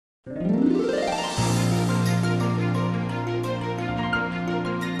Let's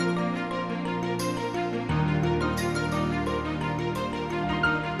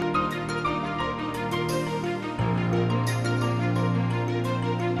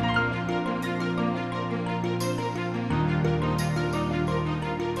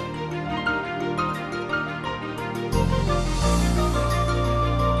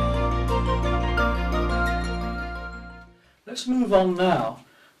move on now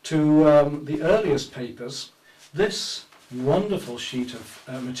to the earliest papers. This wonderful sheet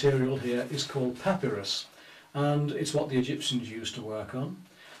of material here is called papyrus, and it's what the Egyptians used to work on,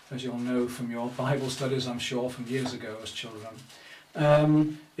 as you'll know from your Bible studies, I'm sure, from years ago as children.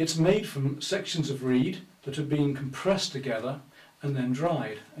 It's made from sections of reed that have been compressed together and then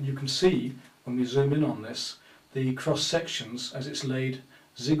dried, and you can see when we zoom in on this the cross sections as it's laid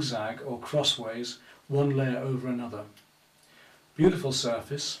zigzag or crossways, one layer over another. Beautiful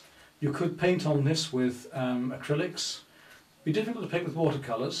surface. You could paint on this with acrylics. It'd be difficult to paint with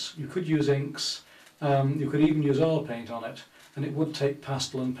watercolours. You could use inks. You could even use oil paint on it, and it would take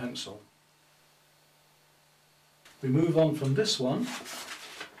pastel and pencil. We move on from this one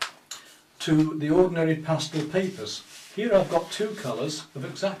to the ordinary pastel papers. Here I've got two colours of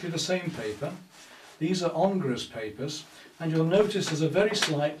exactly the same paper. These are Ingres papers, and you'll notice there's a very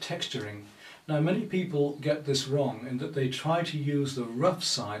slight texturing. Now, many people get this wrong in that they try to use the rough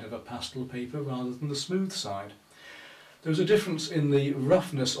side of a pastel paper rather than the smooth side. There's a difference in the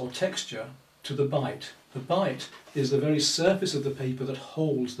roughness or texture to the bite. The bite is the very surface of the paper that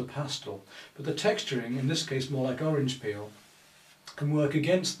holds the pastel, but the texturing, in this case more like orange peel, can work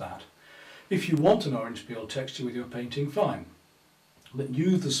against that. If you want an orange peel texture with your painting, fine, but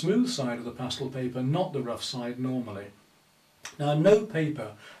use the smooth side of the pastel paper, not the rough side normally. Now, no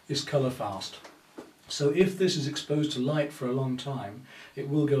paper is colour fast, so if this is exposed to light for a long time, it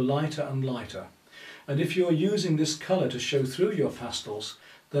will go lighter and lighter. And if you're using this colour to show through your pastels,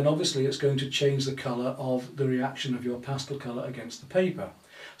 then obviously it's going to change the colour of the reaction of your pastel colour against the paper.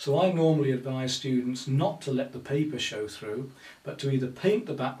 So I normally advise students not to let the paper show through, but to either paint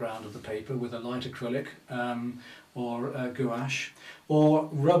the background of the paper with a light acrylic or gouache, or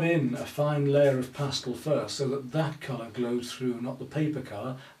rub in a fine layer of pastel first so that that colour glows through, not the paper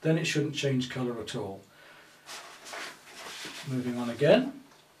colour. Then it shouldn't change colour at all. Moving on again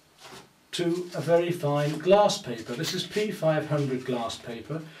to a very fine glass paper. This is P500 glass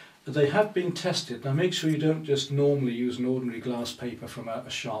paper. They have been tested. Now make sure you don't just normally use an ordinary glass paper from a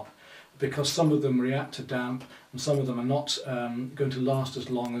shop, because some of them react to damp and some of them are not going to last as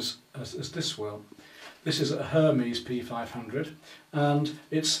long as this will. This is a Hermes P500, and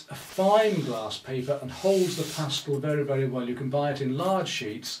it's a fine glass paper and holds the pastel very, very well. You can buy it in large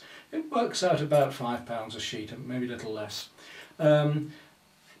sheets. It works out about £5 a sheet, maybe a little less.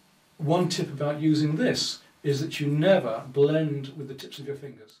 One tip about using this is that you never blend with the tips of your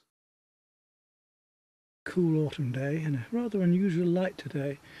fingers. Cool autumn day and a rather unusual light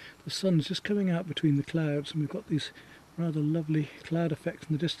today. The sun's just coming out between the clouds, and we've got these rather lovely cloud effects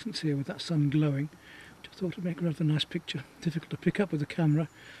in the distance here with that sun glowing, which I thought would make a rather nice picture. Difficult to pick up with the camera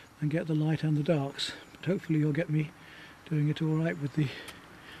and get the light and the darks, but hopefully you'll get me doing it all right with the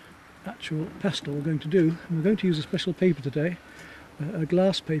actual pastel we're going to do. And we're going to use a special paper today, a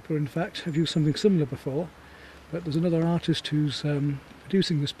glass paper. In fact, I've used something similar before, but there's another artist who's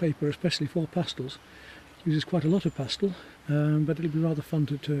producing this paper especially for pastels. It uses quite a lot of pastel, but it'll be rather fun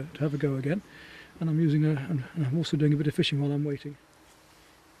to have a go again. And I'm also doing a bit of fishing while I'm waiting.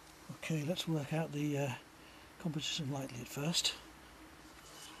 Okay, let's work out the composition lightly at first.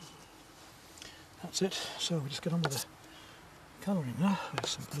 That's it. So we'll just get on with the colouring now. There's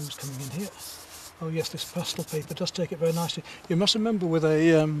some blues coming in here. Oh yes, this pastel paper does take it very nicely. You must remember with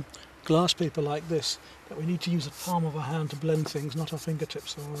a glass paper like this that we need to use the palm of our hand to blend things, not our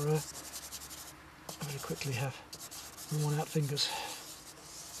fingertips, or very quickly have worn out fingers.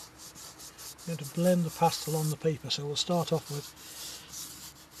 We're going to blend the pastel on the paper, so we'll start off with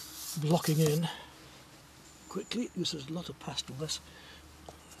blocking in quickly. This is a lot of pastel, this.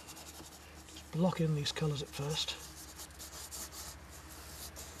 Just block in these colours at first.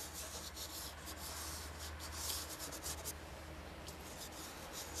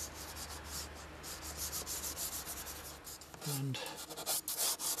 And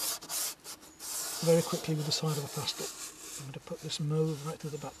very quickly with the side of the pastel. I'm going to put this mauve right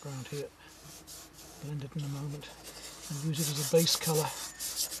through the background here. Blend it in a moment and use it as a base colour.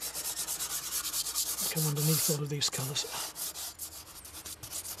 Come underneath all of these colours.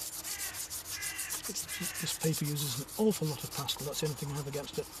 This paper uses an awful lot of pastel, that's the only thing I have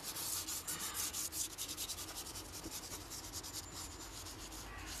against it.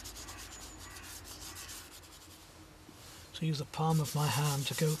 to use the palm of my hand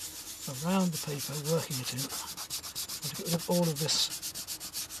to go around the paper, working it in, and to get rid of all of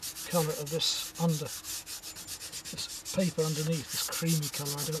this colour of this paper underneath, this creamy colour.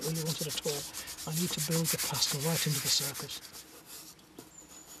 I don't really want it at all. I need to build the pastel right into the circles.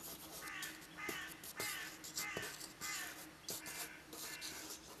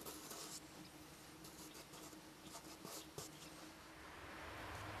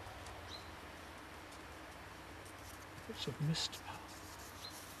 Bits of mist.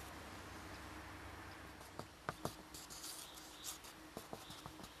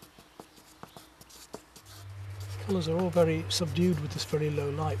 Colours are all very subdued with this very low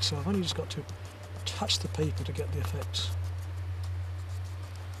light, so I've only just got to touch the paper to get the effects.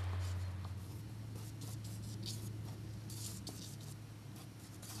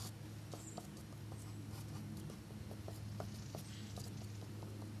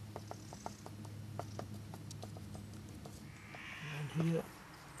 And here,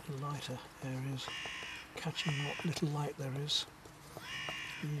 the lighter areas, catching what little light there is.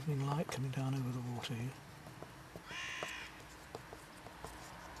 The evening light coming down over the water here.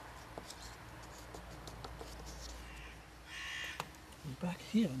 Back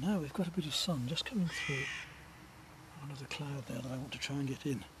here now we've got a bit of sun just coming through under the cloud there that I want to try and get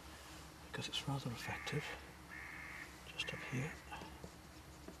in because it's rather effective. Just up here,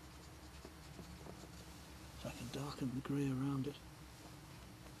 so I can darken the grey around it.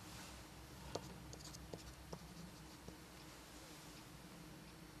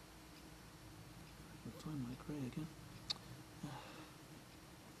 I can find my grey again.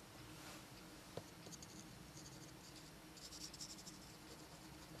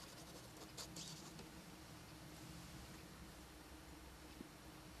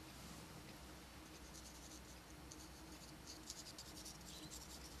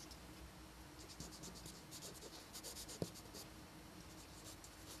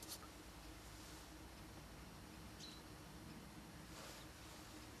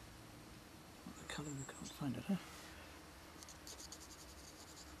 Colour, we can't find it, huh?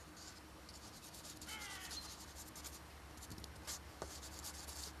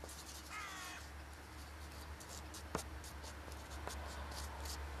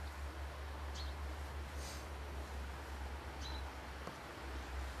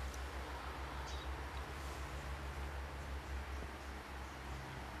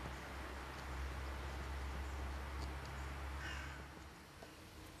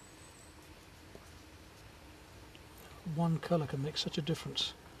 One colour can make such a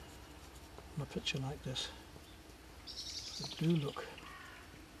difference on a picture like this. They do look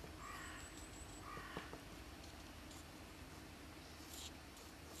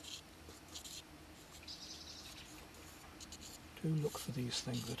for these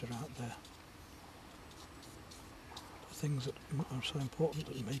things that are out there. The things that are so important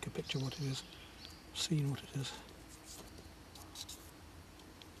that make a picture what it is, scene what it is.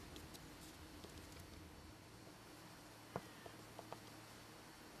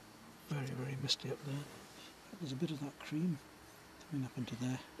 Very, very misty up there. There's a bit of that cream coming up into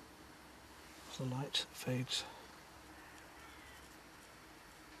there as the light fades.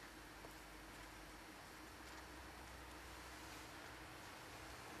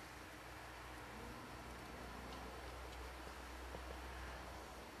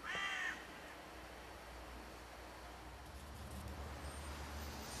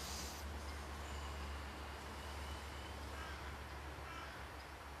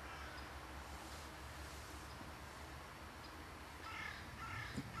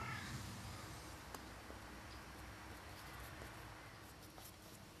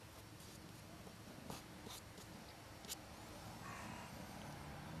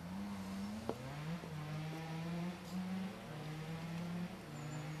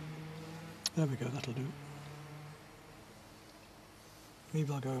 There we go, that'll do.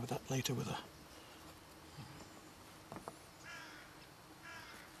 Maybe I'll go over that later with a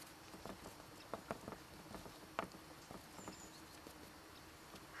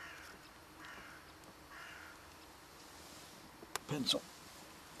pencil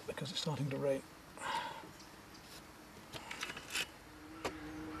because it's starting to rain.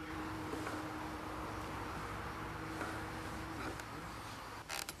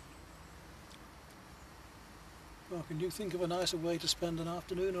 Well, can you think of a nicer way to spend an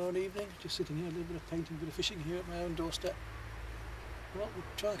afternoon or an evening? Just sitting here, a little bit of painting, a bit of fishing here at my own doorstep. Well, we'll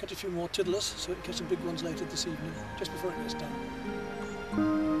try and catch a few more tiddlers so we can catch some big ones later this evening, just before it gets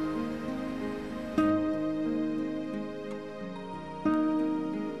dark.